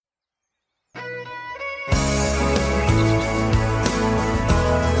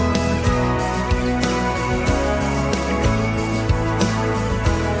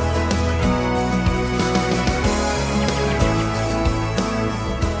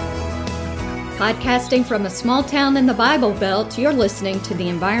Podcasting from a small town in the Bible Belt, you're listening to the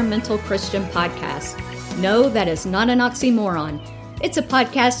Environmental Christian Podcast. No, that is not an oxymoron. It's a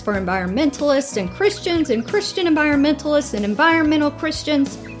podcast for environmentalists and Christian environmentalists and environmental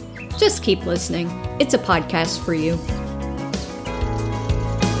Christians. Just keep listening. It's a podcast for you.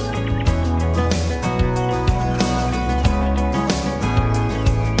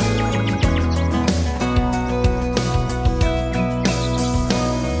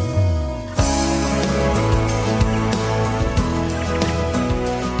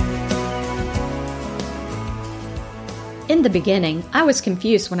 In the beginning, I was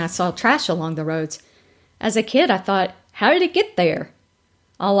confused when I saw trash along the roads. As a kid, I thought, how did it get there?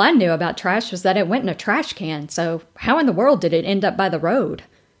 All I knew about trash was that it went in a trash can, so how in the world did it end up by the road?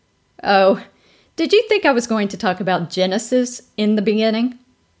 Oh, did you think I was going to talk about Genesis in the beginning?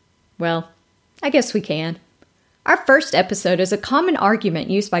 Well, I guess we can. Our first episode is a common argument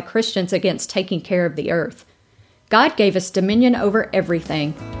used by Christians against taking care of the earth. God gave us dominion over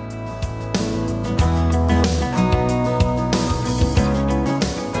everything.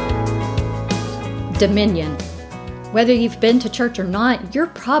 Dominion. Whether you've been to church or not, you're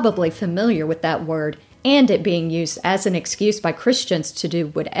probably familiar with that word and it being used as an excuse by Christians to do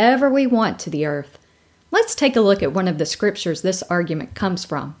whatever we want to the earth. Let's take a look at one of the scriptures this argument comes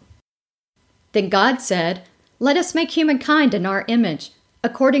from. Then God said, "Let us make humankind in our image,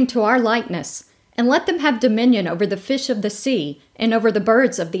 according to our likeness, and let them have dominion over the fish of the sea, and over the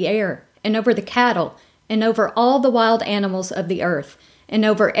birds of the air, and over the cattle, and over all the wild animals of the earth, and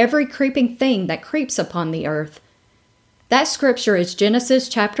over every creeping thing that creeps upon the earth." That scripture is Genesis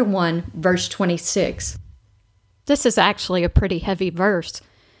chapter 1, verse 26. This is actually a pretty heavy verse.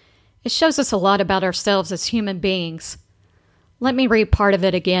 It shows us a lot about ourselves as human beings. Let me read part of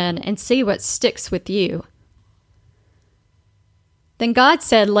it again and see what sticks with you. Then God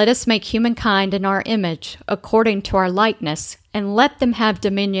said, "Let us make humankind in our image, according to our likeness, and let them have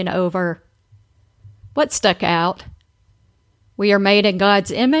dominion over..." What stuck out? We are made in God's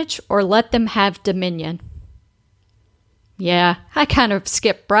image, or let them have dominion? Yeah, I kind of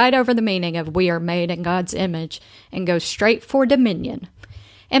skip right over the meaning of we are made in God's image and go straight for dominion.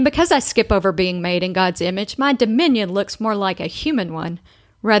 And because I skip over being made in God's image, my dominion looks more like a human one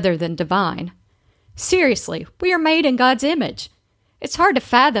rather than divine. Seriously, we are made in God's image. It's hard to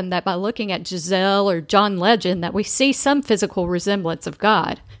fathom that by looking at Giselle or John Legend that we see some physical resemblance of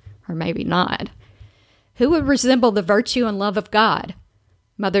God, or maybe not. Who would resemble the virtue and love of God?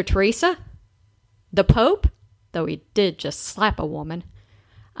 Mother Teresa? The Pope? Though he did just slap a woman.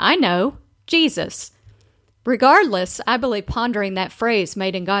 I know, Jesus. Regardless, I believe pondering that phrase,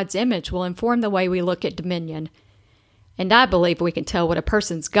 made in God's image, will inform the way we look at dominion. And I believe we can tell what a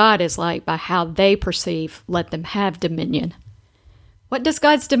person's God is like by how they perceive let them have dominion. What does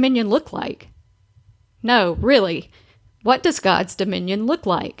God's dominion look like? No, really, what does God's dominion look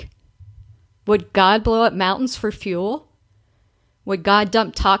like? Would God blow up mountains for fuel? Would God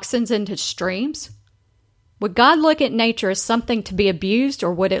dump toxins into streams? Would God look at nature as something to be abused,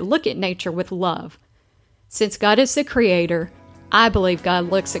 or would it look at nature with love? Since God is the creator, I believe God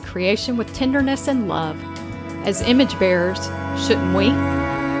looks at creation with tenderness and love. As image bearers, shouldn't we?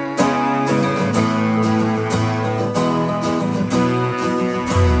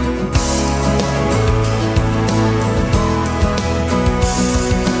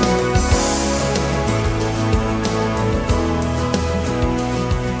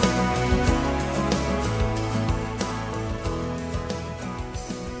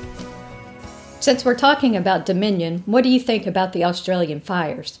 Since we're talking about dominion, what do you think about the Australian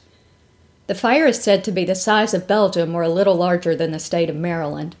fires? The fire is said to be the size of Belgium or a little larger than the state of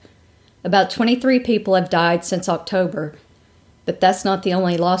Maryland. About 23 people have died since October, but that's not the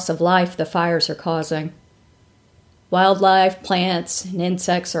only loss of life the fires are causing. Wildlife, plants, and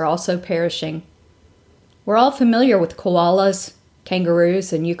insects are also perishing. We're all familiar with koalas,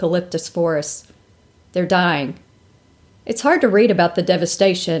 kangaroos, and eucalyptus forests. They're dying. It's hard to read about the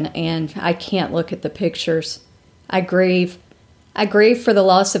devastation, and I can't look at the pictures. I grieve. I grieve for the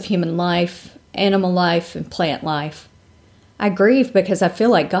loss of human life, animal life, and plant life. I grieve because I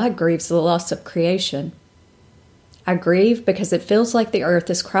feel like God grieves the loss of creation. I grieve because it feels like the earth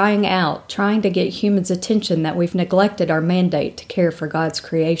is crying out, trying to get humans' attention that we've neglected our mandate to care for God's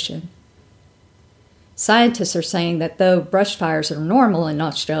creation. Scientists are saying that though brush fires are normal in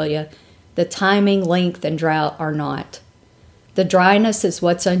Australia, the timing, length, and drought are not. The dryness is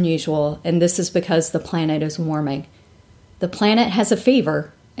what's unusual, and this is because the planet is warming. The planet has a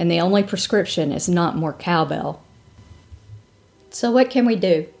fever, and the only prescription is not more cowbell. So what can we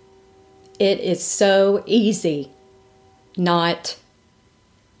do? It is so easy. Not.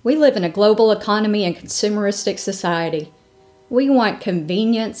 We live in a global economy and consumeristic society. We want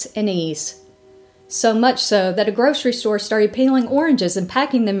convenience and ease. So much so that a grocery store started peeling oranges and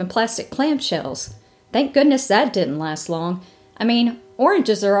packing them in plastic clamshells. Thank goodness that didn't last long. I mean,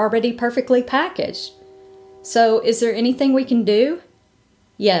 oranges are already perfectly packaged. So, is there anything we can do?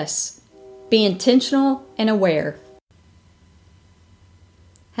 Yes. Be intentional and aware.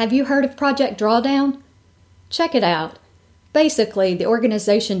 Have you heard of Project Drawdown? Check it out. Basically, the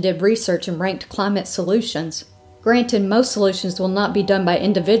organization did research and ranked climate solutions. Granted, most solutions will not be done by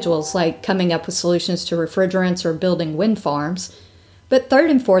individuals, like coming up with solutions to refrigerants or building wind farms, but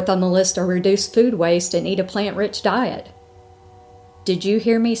third and fourth on the list are reduce food waste and eat a plant-rich diet. Did you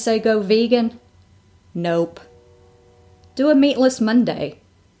hear me say go vegan? Nope. Do a meatless Monday.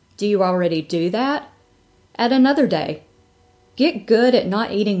 Do you already do that? Add another day. Get good at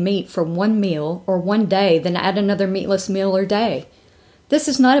not eating meat for one meal or one day, then add another meatless meal or day. This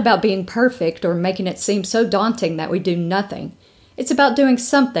is not about being perfect or making it seem so daunting that we do nothing. It's about doing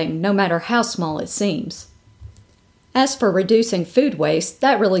something, no matter how small it seems. As for reducing food waste,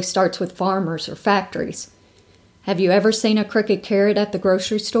 that really starts with farmers or factories. Have you ever seen a crooked carrot at the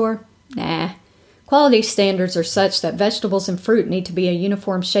grocery store? Nah. Quality standards are such that vegetables and fruit need to be a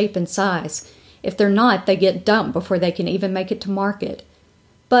uniform shape and size. If they're not, they get dumped before they can even make it to market.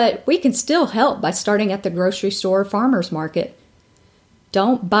 But we can still help by starting at the grocery store or farmer's market.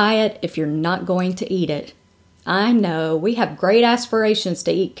 Don't buy it if you're not going to eat it. I know, we have great aspirations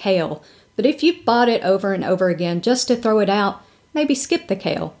to eat kale, but if you've bought it over and over again just to throw it out, maybe skip the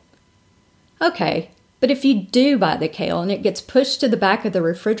kale. Okay, but if you do buy the kale and it gets pushed to the back of the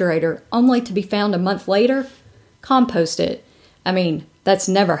refrigerator only to be found a month later, compost it. I mean, that's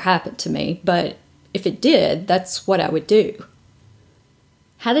never happened to me, but if it did, that's what I would do.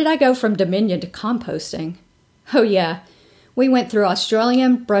 How did I go from Dominion to composting? Oh yeah, we went through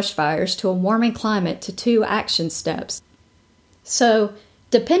Australian brush fires to a warming climate to 2 action steps. So,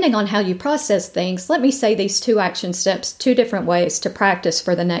 depending on how you process things, let me say these 2 action steps 2 different ways to practice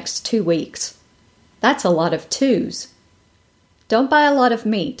for the next 2 weeks. That's a lot of 2s. Don't buy a lot of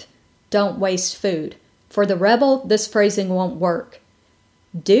meat. Don't waste food. For the rebel, this phrasing won't work.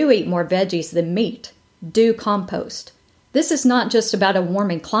 Do eat more veggies than meat. Do compost. This is not just about a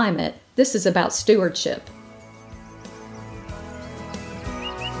warming climate. This is about stewardship.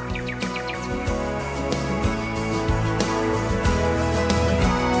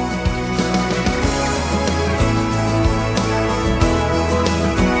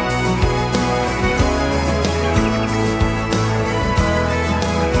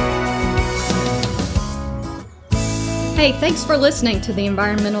 Hey, thanks for listening to The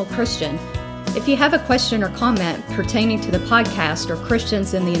Environmental Christian. If you have a question or comment pertaining to the podcast or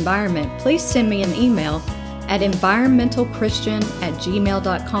Christians in the environment, please send me an email at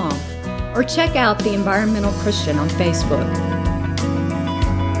environmentalchristian@gmail.com or check out The Environmental Christian on Facebook.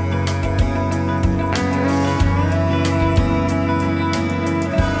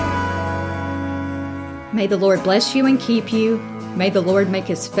 May the Lord bless you and keep you. May the Lord make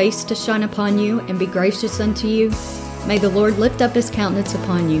his face to shine upon you and be gracious unto you. May the Lord lift up his countenance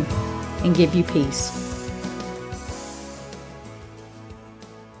upon you and give you peace.